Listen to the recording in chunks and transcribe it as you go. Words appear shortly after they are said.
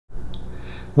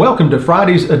Welcome to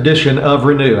Friday's edition of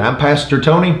Renew. I'm Pastor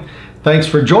Tony. Thanks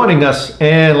for joining us,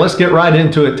 and let's get right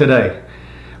into it today.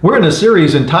 We're in a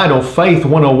series entitled Faith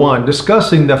 101,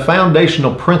 discussing the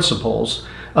foundational principles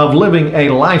of living a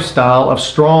lifestyle of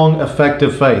strong,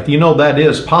 effective faith. You know that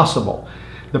is possible.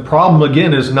 The problem,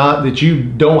 again, is not that you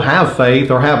don't have faith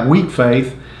or have weak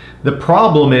faith. The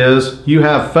problem is you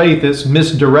have faith that's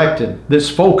misdirected, that's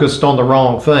focused on the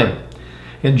wrong thing.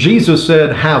 And Jesus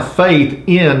said, have faith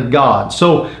in God.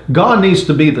 So God needs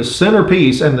to be the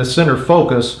centerpiece and the center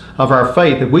focus of our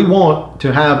faith if we want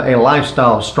to have a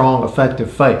lifestyle of strong,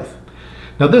 effective faith.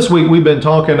 Now this week we've been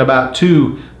talking about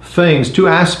two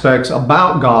aspects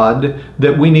about God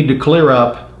that we need to clear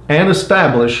up and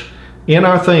establish in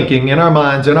our thinking, in our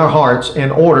minds, in our hearts, in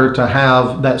order to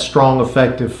have that strong,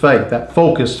 effective faith, that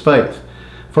focused faith.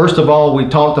 First of all, we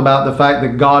talked about the fact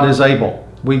that God is able.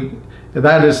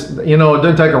 That is, it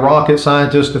doesn't take a rocket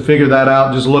scientist to figure that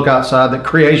out. Just look outside the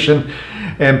creation,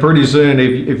 and pretty soon,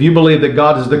 if you believe that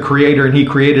God is the creator and He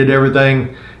created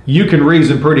everything, you can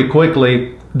reason pretty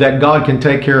quickly that God can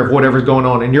take care of whatever's going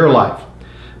on in your life.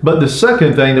 But the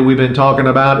second thing that we've been talking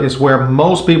about is where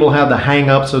most people have the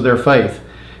hang-ups of their faith,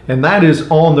 and that is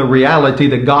on the reality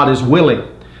that God is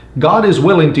willing. God is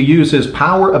willing to use His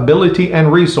power, ability,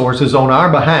 and resources on our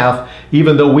behalf,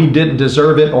 even though we didn't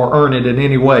deserve it or earn it in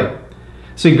any way.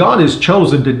 See, God has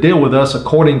chosen to deal with us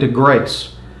according to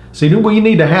grace. See, we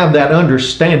need to have that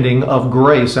understanding of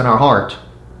grace in our heart,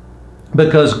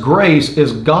 because grace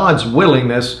is God's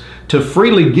willingness to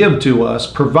freely give to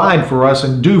us, provide for us,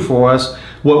 and do for us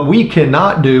what we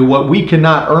cannot do, what we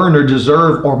cannot earn or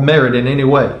deserve or merit in any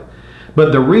way.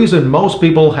 But the reason most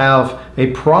people have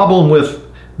a problem with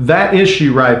that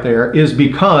issue right there is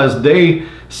because they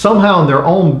somehow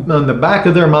on the back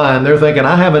of their mind, they're thinking,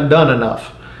 I haven't done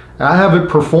enough. I haven't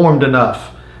performed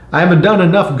enough. I haven't done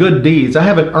enough good deeds. I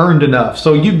haven't earned enough.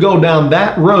 So you go down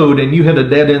that road and you hit a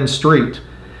dead-end street.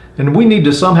 And we need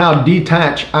to somehow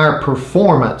detach our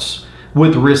performance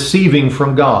with receiving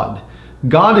from God.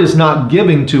 God is not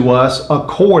giving to us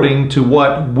according to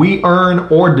what we earn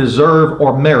or deserve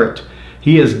or merit.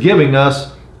 He is giving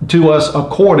to us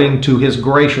according to His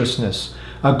graciousness,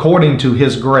 according to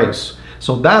His grace.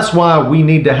 So that's why we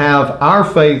need to have our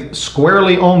faith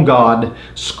squarely on God,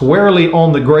 squarely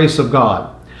on the grace of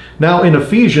God. Now in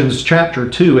Ephesians chapter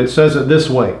 2, it says it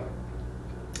this way.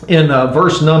 In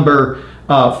verse number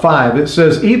 5, it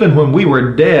says, even when we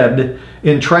were dead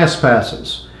in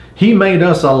trespasses, He made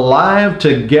us alive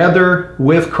together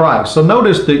with Christ. So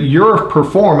notice that your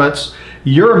performance,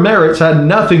 your merits had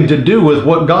nothing to do with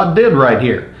what God did right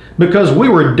here, because we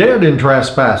were dead in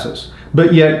trespasses.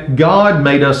 But yet God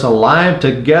made us alive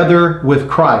together with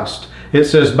Christ. It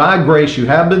says, by grace you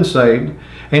have been saved,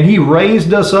 and He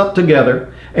raised us up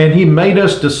together, and He made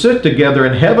us to sit together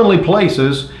in heavenly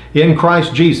places in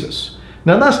Christ Jesus.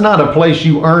 Now that's not a place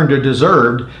you earned or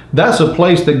deserved. That's a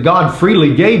place that God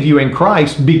freely gave you in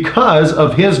Christ because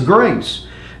of His grace.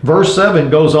 Verse 7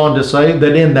 goes on to say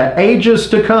that in the ages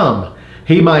to come,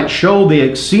 He might show the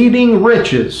exceeding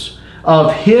riches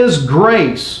of His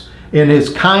grace in His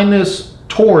kindness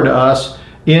toward us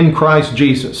in Christ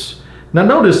Jesus. Now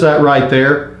notice that right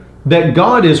there, that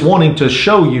God is wanting to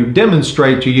show you,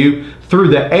 demonstrate to you through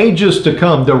the ages to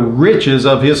come the riches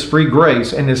of His free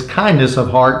grace and His kindness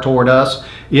of heart toward us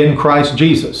in Christ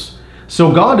Jesus.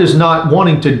 So God is not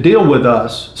wanting to deal with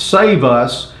us, save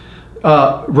us,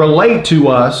 relate to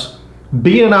us,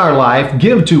 be in our life,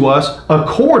 give to us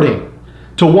according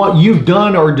to what you've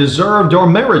done or deserved or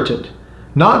merited.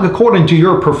 Not according to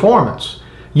your performance.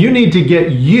 You need to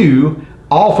get you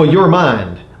off of your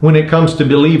mind when it comes to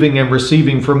believing and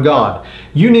receiving from God.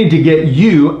 You need to get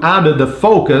you out of the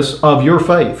focus of your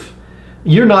faith.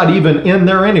 You're not even in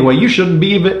there anyway. You shouldn't be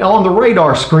even on the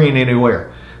radar screen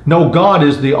anywhere. No, God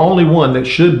is the only one that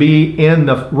should be in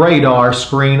the radar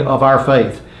screen of our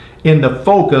faith, in the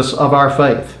focus of our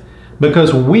faith.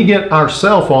 Because when we get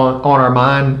ourself on our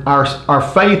mind, our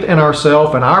faith in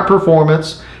ourself and our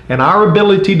performance and our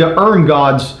ability to earn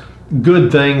God's good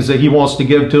things that He wants to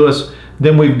give to us,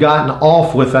 then we've gotten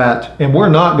off with that and we're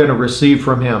not going to receive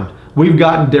from Him. We've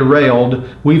gotten derailed.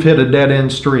 We've hit a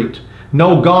dead-end street.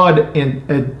 No, God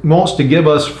wants to give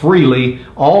us freely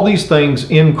all these things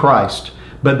in Christ,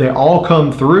 but they all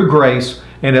come through grace,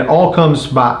 and it all comes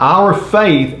by our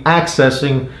faith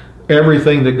accessing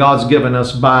everything that God's given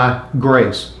us by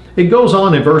grace. It goes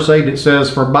on in verse 8, it says,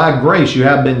 for by grace you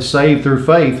have been saved through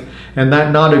faith, and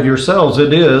that not of yourselves,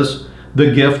 it is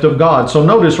the gift of God. So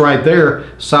notice right there,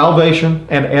 salvation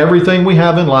and everything we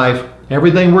have in life,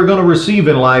 everything we're going to receive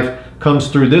in life comes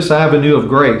through this avenue of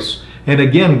grace. And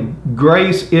again,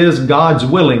 grace is God's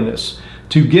willingness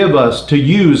to give us, to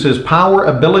use his power,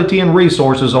 ability, and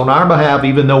resources on our behalf,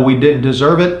 even though we didn't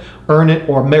deserve it, earn it,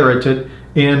 or merit it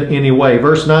in any way.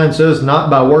 Verse 9 says, not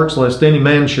by works, lest any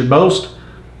man should boast.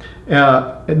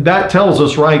 That tells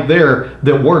us right there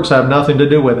that works have nothing to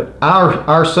do with it.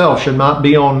 Ourselves should not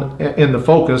be in the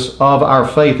focus of our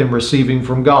faith in receiving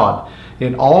from God.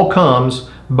 It all comes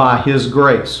by his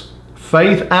grace.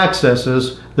 Faith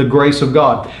accesses the grace of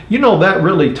God. You know, that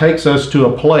really takes us to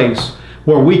a place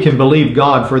where we can believe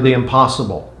God for the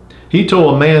impossible. He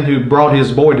told a man who brought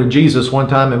his boy to Jesus one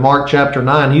time in Mark chapter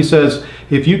 9, he says,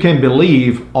 if you can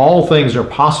believe, all things are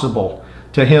possible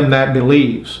to him that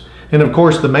believes. And of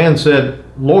course the man said,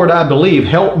 Lord, I believe,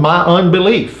 help my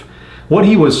unbelief. What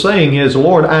he was saying is,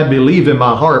 Lord, I believe in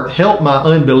my heart, help my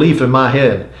unbelief in my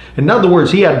head. In other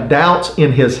words, he had doubts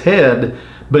in his head,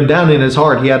 but down in his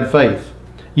heart he had faith.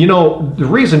 You know, the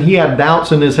reason he had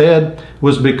doubts in his head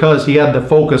was because he had the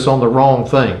focus on the wrong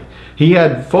thing. He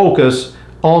had focus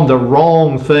on the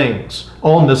wrong things,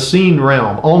 on the seen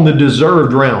realm, on the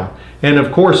deserved realm. And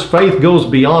of course, faith goes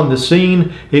beyond the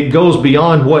seen. It goes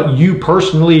beyond what you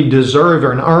personally deserve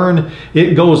and earn.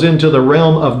 It goes into the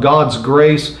realm of God's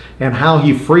grace and how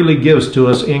he freely gives to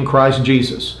us in Christ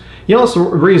Jesus. You know, it's the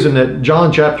reason that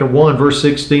John chapter 1, verse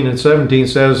 16 and 17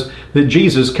 says that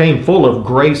Jesus came full of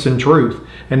grace and truth.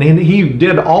 And he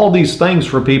did all these things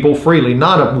for people freely.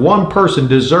 Not one person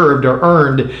deserved or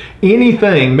earned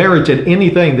anything, merited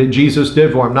anything that Jesus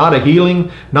did for him. Not a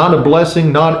healing, not a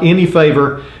blessing, not any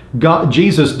favor.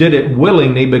 Jesus did it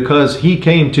willingly because he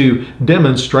came to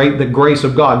demonstrate the grace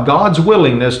of God. God's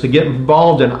willingness to get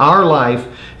involved in our life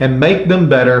and make them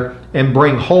better and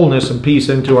bring wholeness and peace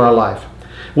into our life.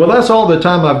 Well, that's all the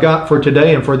time I've got for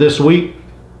today and for this week.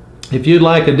 If you'd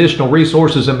like additional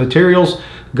resources and materials,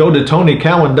 go to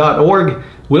tonycowan.org.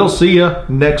 We'll see you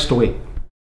next week.